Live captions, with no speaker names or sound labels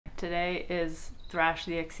Today is Thrash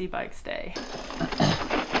the XC Bikes Day.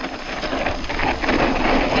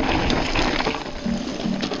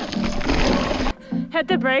 Hit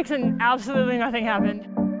the brakes and absolutely nothing happened.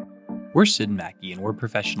 We're Sid and Mackie, and we're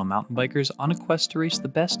professional mountain bikers on a quest to race the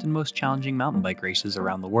best and most challenging mountain bike races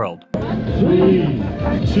around the world. 3,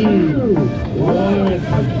 2,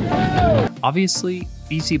 1. Obviously,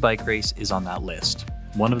 BC Bike Race is on that list.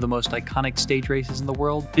 One of the most iconic stage races in the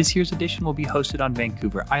world, this year's edition will be hosted on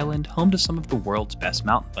Vancouver Island, home to some of the world's best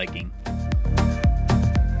mountain biking.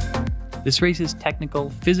 This race is technical,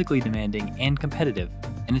 physically demanding, and competitive,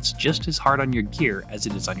 and it's just as hard on your gear as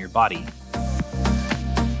it is on your body.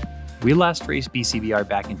 We last raced BCBR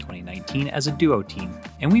back in 2019 as a duo team,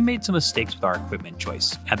 and we made some mistakes with our equipment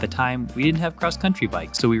choice. At the time, we didn't have cross-country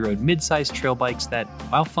bikes, so we rode mid-sized trail bikes that,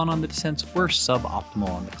 while fun on the descents, were suboptimal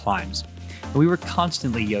on the climbs. And we were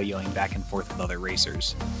constantly yo-yoing back and forth with other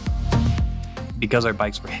racers. Because our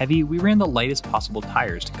bikes were heavy, we ran the lightest possible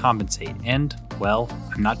tires to compensate, and, well,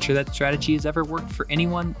 I'm not sure that strategy has ever worked for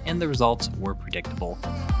anyone, and the results were predictable.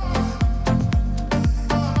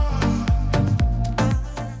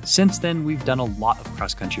 Since then, we've done a lot of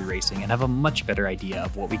cross-country racing and have a much better idea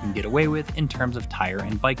of what we can get away with in terms of tire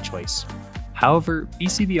and bike choice. However,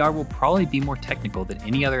 BCBR will probably be more technical than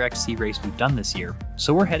any other XC race we've done this year,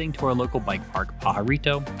 so we're heading to our local bike park,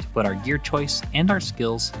 Pajarito, to put our gear choice and our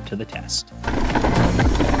skills to the test.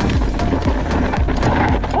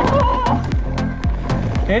 Oh!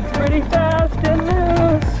 It's pretty fast and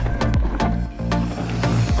loose!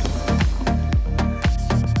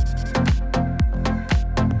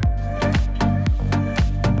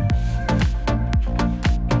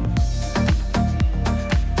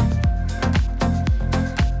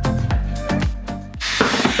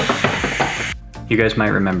 You guys might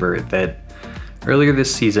remember that earlier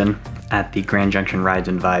this season at the Grand Junction Rides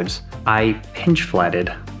and Vibes, I pinch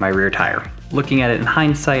flatted my rear tire. Looking at it in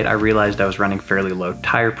hindsight, I realized I was running fairly low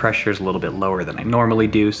tire pressures, a little bit lower than I normally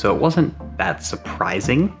do, so it wasn't that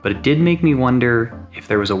surprising, but it did make me wonder if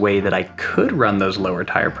there was a way that I could run those lower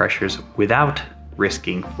tire pressures without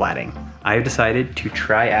risking flatting. I have decided to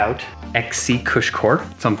try out XC Cushcore.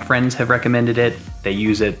 Some friends have recommended it, they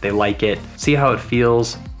use it, they like it, see how it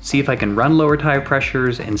feels, see if I can run lower tire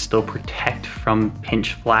pressures and still protect from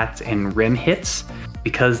pinch flats and rim hits,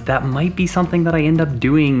 because that might be something that I end up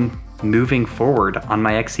doing moving forward on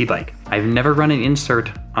my XC bike. I've never run an insert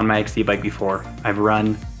on my XC bike before. I've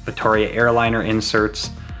run Vittoria Airliner inserts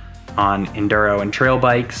on enduro and trail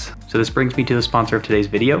bikes. So this brings me to the sponsor of today's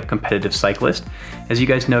video, Competitive Cyclist. As you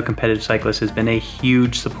guys know, Competitive Cyclist has been a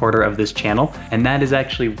huge supporter of this channel, and that is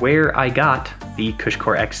actually where I got the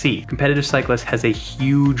Cushcore XC. Competitive Cyclist has a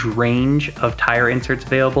huge range of tire inserts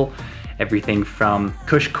available, everything from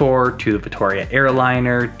Cushcore to the Vittoria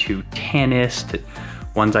Airliner to Tennis to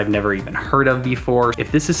ones I've never even heard of before.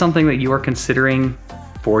 If this is something that you are considering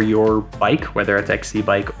for your bike, whether it's XC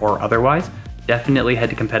bike or otherwise, definitely head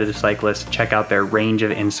to Competitive Cyclist, check out their range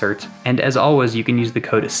of inserts, and as always, you can use the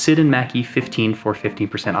code SIDandMACKY15 for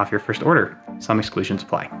 15% off your first order. Some exclusions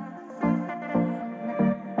apply.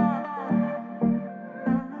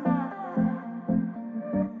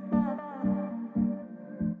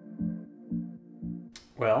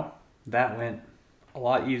 Well, that went a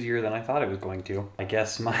lot easier than I thought it was going to. I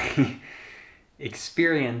guess my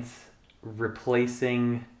experience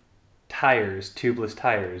replacing tires, tubeless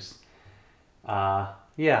tires,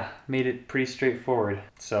 yeah, made it pretty straightforward.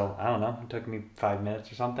 So I don't know, it took me 5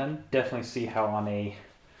 minutes or something. Definitely see how on a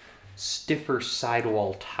stiffer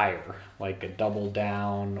sidewall tire, like a double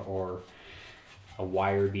down or a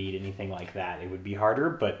wire bead, anything like that, it would be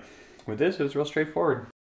harder, but with this, it was real straightforward.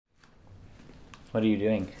 What are you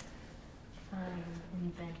doing?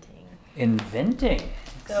 Inventing. Inventing?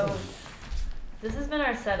 So, this has been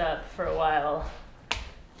our setup for a while.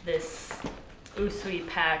 This Usui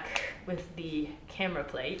pack with the camera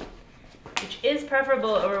plate, which is preferable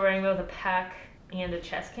over wearing both a pack and a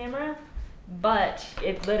chest camera, but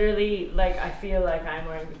it literally, like, I feel like I'm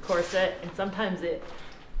wearing a corset, and sometimes it,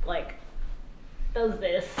 like, does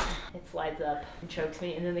this. It slides up and chokes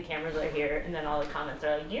me, and then the cameras are here, and then all the comments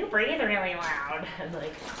are like, you breathe really loud, and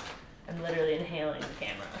like, I'm literally inhaling the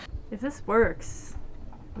camera. If this works,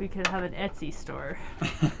 we could have an Etsy store.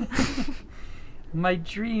 My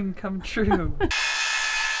dream come true.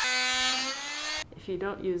 If you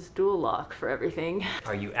don't use dual lock for everything.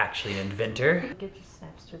 Are you actually an inventor? It just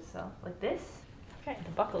snaps to itself like this. Okay,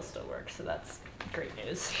 the buckle still works, so that's great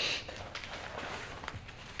news.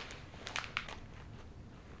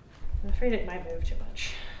 I'm afraid it might move too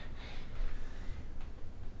much.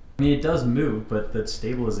 I mean, it does move, but the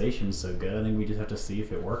stabilization's so good. I think we just have to see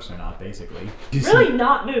if it works or not, basically. Really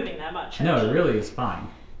not moving that much. No, it really is fine.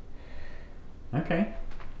 Okay.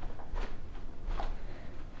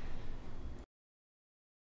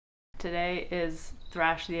 Today is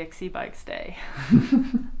Thrash the XC Bikes Day.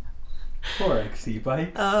 Poor XC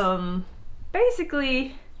Bikes.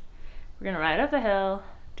 Basically, we're gonna ride up the hill,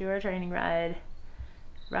 do our training ride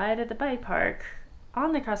at the bike park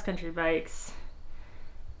on the cross-country bikes,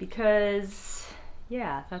 because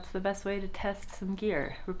yeah, that's the best way to test some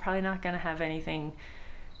gear. We're probably not gonna have anything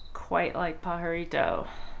quite like Pajarito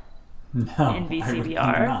in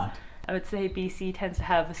BCBR. I would say BC tends to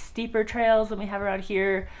have steeper trails than we have around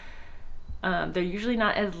here. They're usually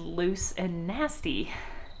not as loose and nasty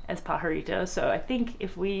as Pajarito, so I think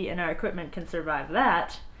if we and our equipment can survive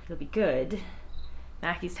that, it'll be good.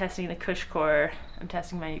 Macky's testing the Cush core. I'm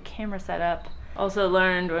testing my new camera setup. Also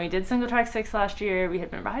learned when we did single track 6 last year, we had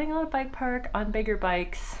been riding a lot of bike park on bigger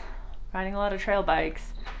bikes, riding a lot of trail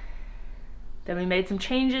bikes. Then we made some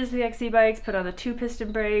changes to the XC bikes, put on the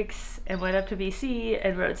 2-piston brakes, and went up to BC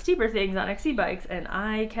and rode steeper things on XC bikes, and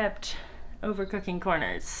I kept overcooking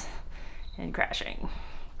corners and crashing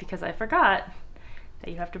because I forgot that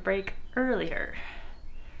you have to brake earlier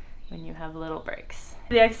when you have little brakes.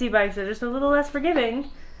 The XC bikes are just a little less forgiving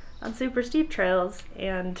on super steep trails,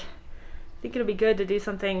 and I think it'll be good to do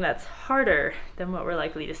something that's harder than what we're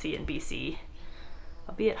likely to see in BC,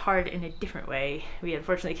 albeit hard in a different way. We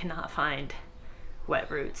unfortunately cannot find wet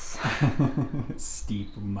routes.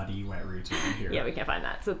 Steep, muddy wet routes over here. Yeah, we can't find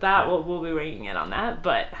that. So that we'll be winging it on that,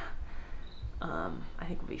 but I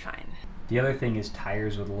think we'll be fine. The other thing is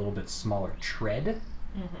tires with a little bit smaller tread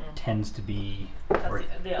tends to be... That's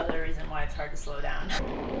the other reason why it's hard to slow down.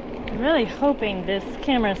 I'm really hoping this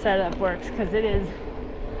camera setup works because it is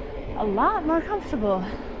a lot more comfortable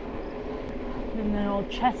than an old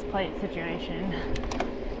chest plate situation.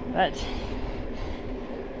 But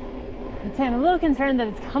I'd say I'm a little concerned that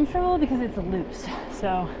it's comfortable because it's loose.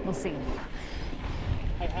 So we'll see.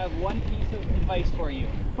 I have one piece of advice for you.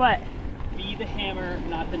 What? Be the hammer,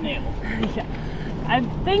 not the nail. Yeah. I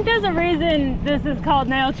think there's a reason this is called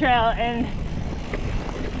Nail Trail, and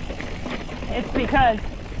it's because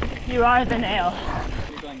you are the nail.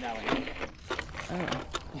 You're going that way.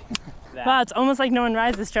 That. Wow, it's almost like no one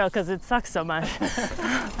rides this trail because it sucks so much. All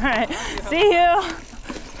right, see you.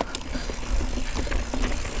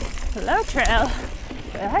 Hello, trail.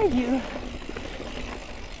 Where are you?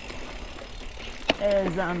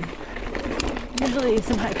 There's usually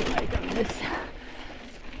some hiking bike on this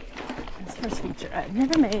first feature I've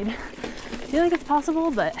never made. I feel like it's possible,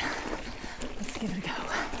 but let's give it a go.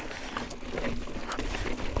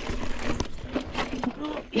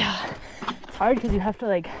 Yeah, it's hard because you have to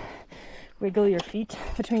like wiggle your feet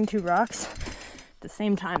between 2 rocks at the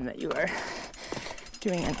same time that you are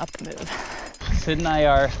doing an up move. Sid and I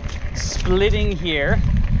are splitting here.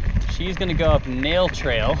 She's gonna go up Nail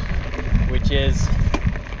Trail, which is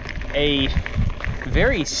a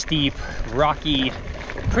very steep, rocky,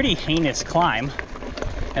 pretty heinous climb.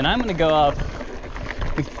 And I'm gonna go up,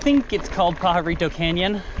 we think it's called Pajarito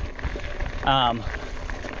Canyon,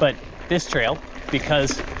 but this trail,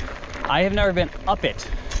 because I have never been up it.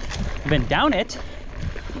 I've been down it,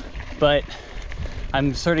 but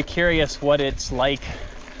I'm sort of curious what it's like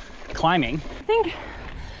climbing. I think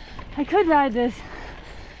I could ride this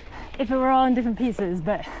if it were all in different pieces,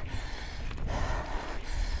 but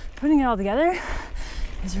putting it all together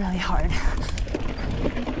is really hard.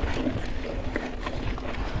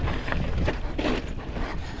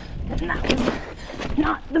 And that was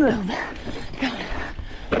not the move.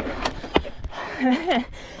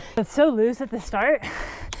 It's so loose at the start,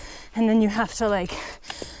 and then you have to like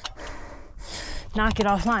knock it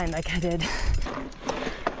offline like I did.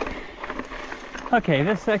 Okay,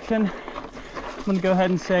 this section, I'm gonna go ahead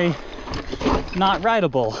and say not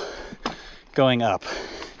rideable going up.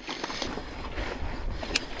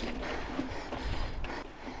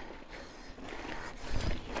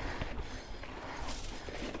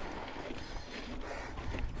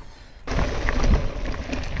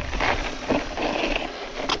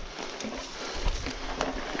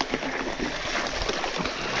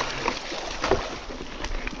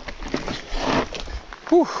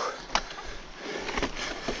 Whew.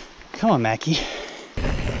 Come on, Mackie.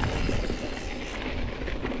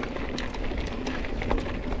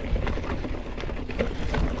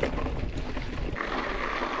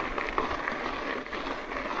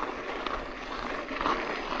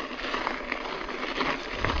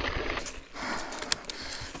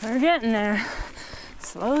 We're getting there,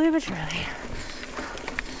 slowly but surely.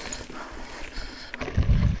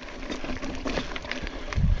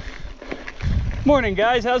 Morning,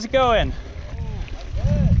 guys. How's it going?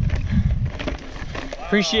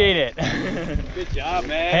 Appreciate it. Good job,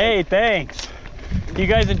 man. Hey, thanks. You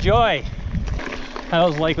guys enjoy. I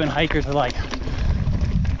always like when hikers are like,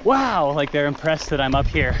 wow, like they're impressed that I'm up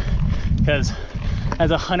here, because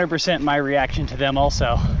that's 100% my reaction to them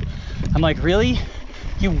also. I'm like, really?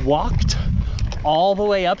 You walked all the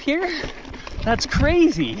way up here? That's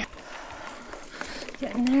crazy.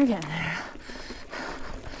 Getting there, getting there.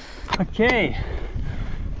 Okay,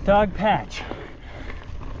 dog patch,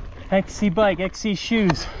 XC bike, XC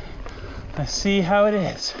shoes. Let's see how it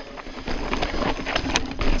is.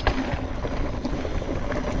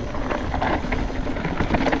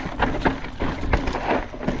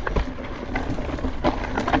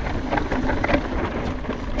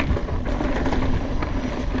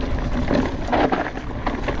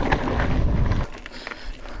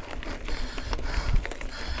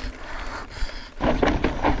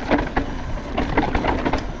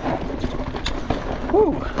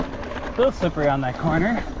 Whew, a little slippery on that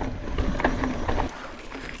corner.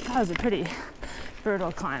 That was a pretty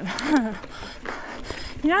brutal climb.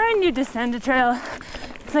 You know when you descend a trail,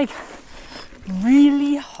 it's like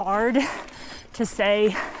really hard to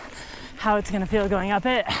say how it's gonna feel going up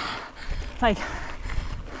it. Like,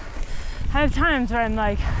 I have times where I'm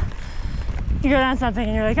like, you go down something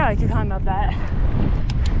and you're like, oh, I could climb up that.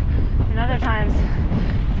 And other times,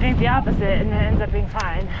 you think the opposite and it ends up being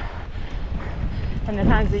fine. And the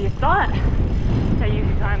times that you thought that you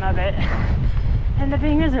could climb up it end up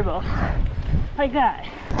being miserable. Like that.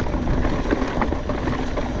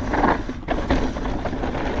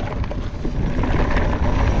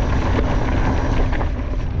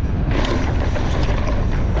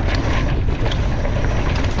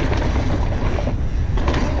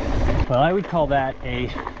 Well, I would call that a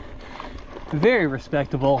very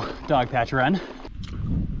respectable dog patch run.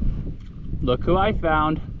 Look who I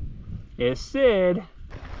found. It's Sid.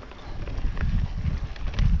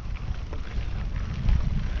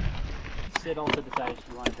 Sid also decided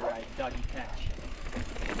she wanted to ride doggy patch.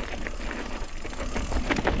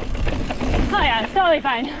 Oh yeah, it's totally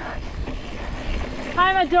fine.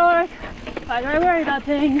 I'm a dork. Why do I worry about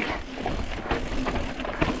things?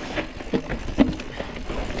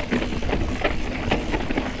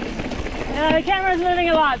 The camera's moving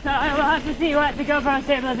a lot, so I will have to see what the GoPro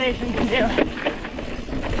stabilization can do.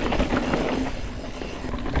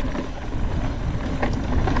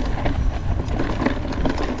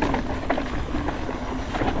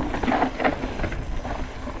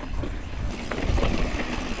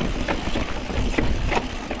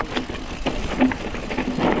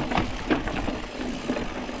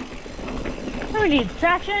 Who needs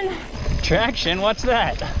traction? Traction? What's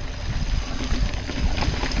that?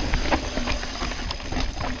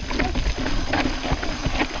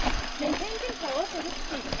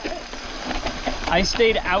 I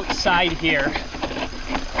stayed outside here.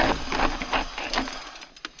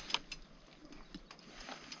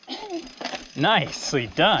 Nicely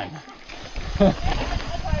done.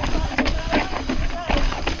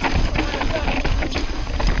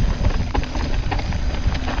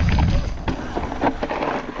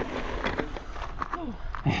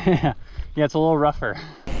 Yeah, it's a little rougher.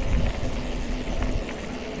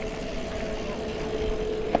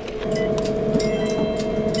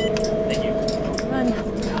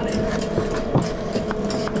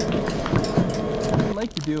 I'd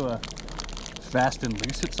like to do a fast and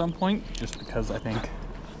loose at some point, just because I think,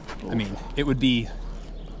 I mean, it would be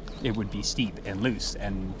steep and loose,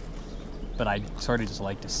 but I'd sort of just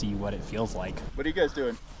like to see what it feels like. What are you guys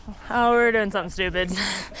doing? Oh, we're doing something stupid.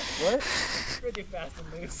 What? We're doing fast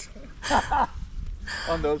and loose.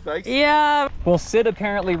 On those bikes? Yeah. Well, Sid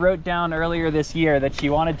apparently wrote down earlier this year that she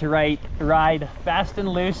wanted to ride fast and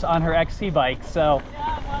loose on her XC bike, so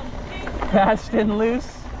fast and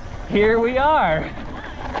loose, here we are.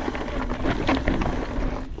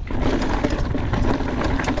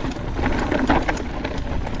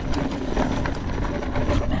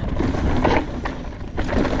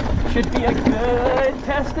 Should be a good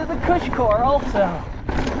test of the cush core also.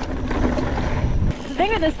 The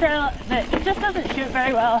thing with this trail is that it just doesn't shoot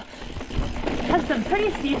very well. It has some pretty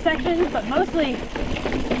steep sections, but mostly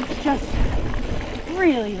it's just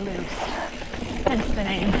really loose. Hence the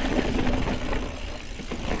name.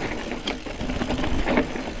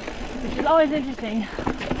 Which is always interesting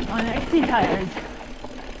on XC tires.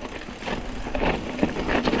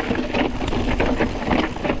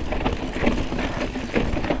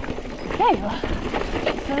 Okay, well,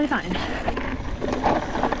 it's totally fine.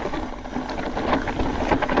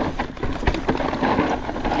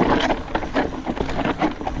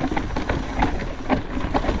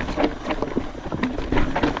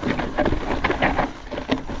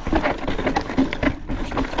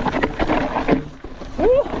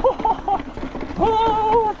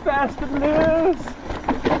 fast and loose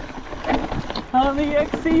on the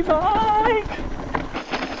XC bike.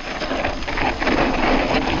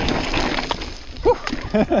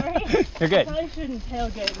 Sorry. You're good. I probably shouldn't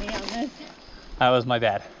tailgate me on this. That was my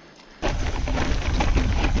bad.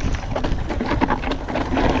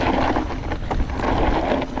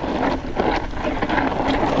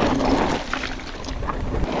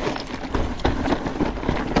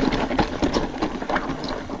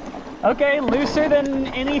 Okay, looser than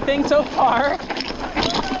anything so far.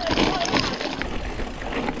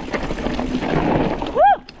 Woo!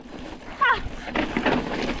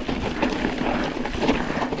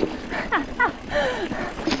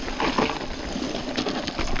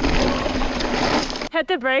 Hit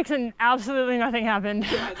the brakes and absolutely nothing happened.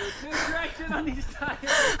 Yeah, there's no traction on these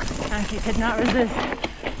tires. Mackey could not resist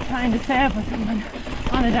trying to stay up with someone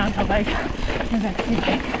on a downhill bike, his XC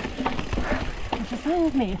bike, which is fine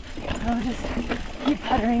with me. I'll just keep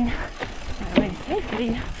puttering my way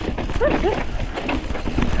safely.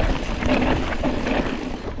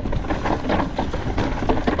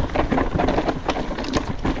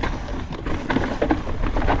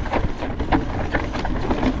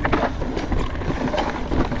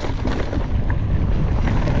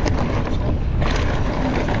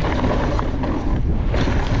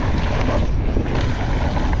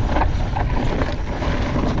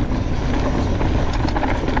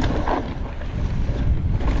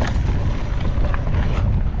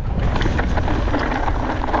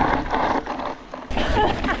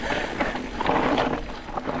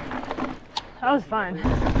 That was fun.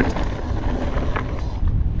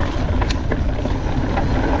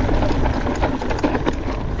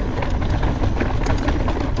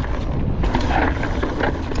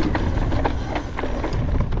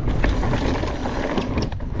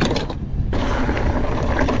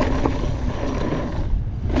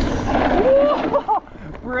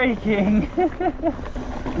 Braking.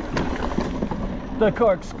 The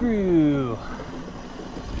corkscrew.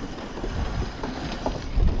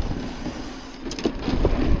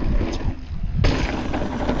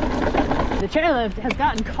 The chairlift has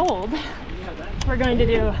gotten cold. We're going to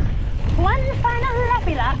do one final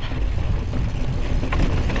lappy lap.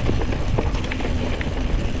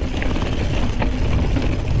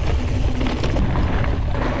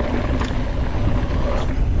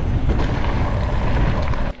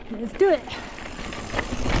 Let's do it.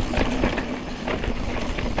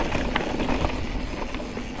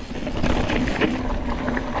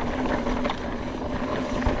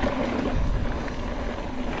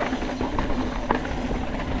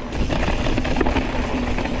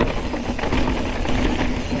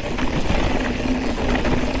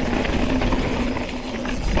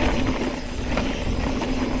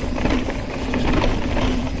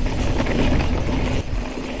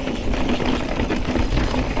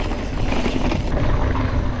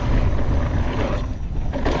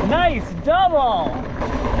 Nice double!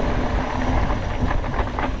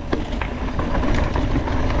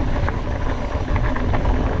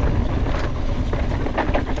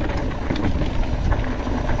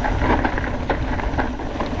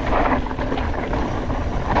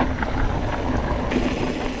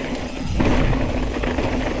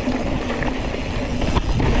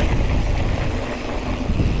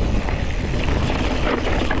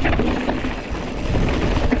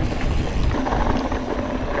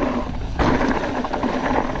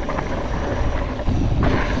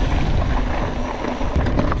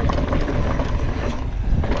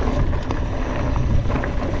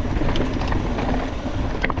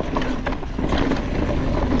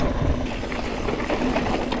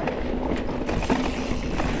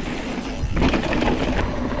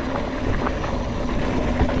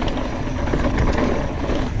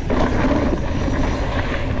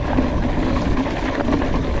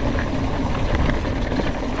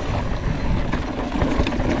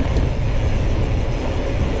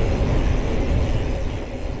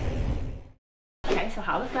 So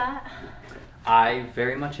how was that? I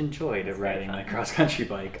very much enjoyed riding my cross-country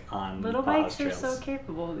bike on Little pause bikes are trails. so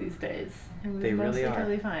capable these days. It was They really mostly are.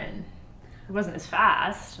 totally fine. It wasn't as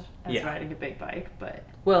fast as Yeah. riding a big bike, but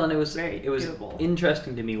Well, and it was very doable.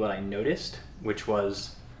 interesting to me what I noticed, which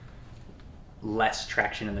was less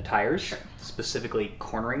traction in the tires, Sure. specifically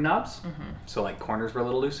cornering knobs. So like corners were a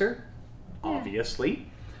little looser, obviously.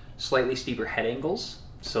 Slightly steeper head angles.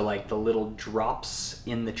 So like the little drops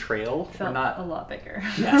in the trail were felt not a lot bigger.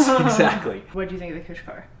 Yes, exactly. What do you think of the Kush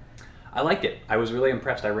car? I liked it. I was really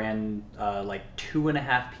impressed. I ran like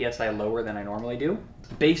 2.5 PSI lower than I normally do.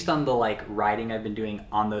 Based on the like riding I've been doing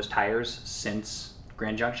on those tires since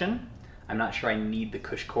Grand Junction, I'm not sure I need the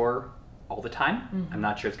Kush core all the time. I'm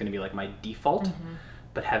not sure it's going to be like my default,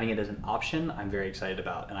 but having it as an option, I'm very excited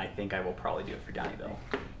about, and I think I will probably do it for Downeyville.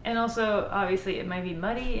 And also, obviously, it might be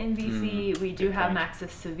muddy in BC. We do have point. Maxxis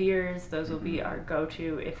Severes. Those will be our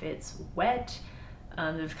go-to if it's wet.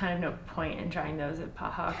 There's kind of no point in trying those at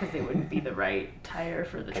Paha because they wouldn't be the right tire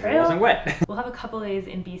for the trail. It wasn't wet. We'll have a couple days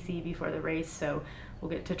in BC before the race, so we'll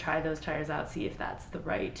get to try those tires out, see if that's the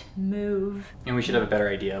right move. And we should have a better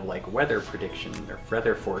idea of like weather prediction or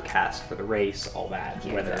weather forecast for the race, all that.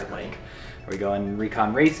 Yeah, Whether exactly. like, are we going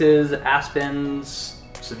recon races, Aspens,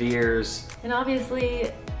 Severes? And obviously,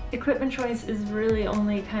 equipment choice is really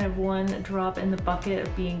only kind of one drop in the bucket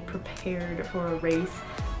of being prepared for a race.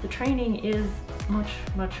 The training is much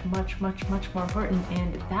more important,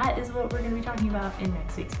 and that is what we're going to be talking about in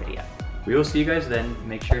next week's video. We will see you guys then.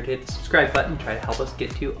 Make sure to hit the subscribe button, try to help us get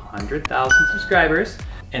to 100,000 subscribers.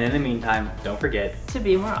 And in the meantime, don't forget To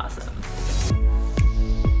be more awesome.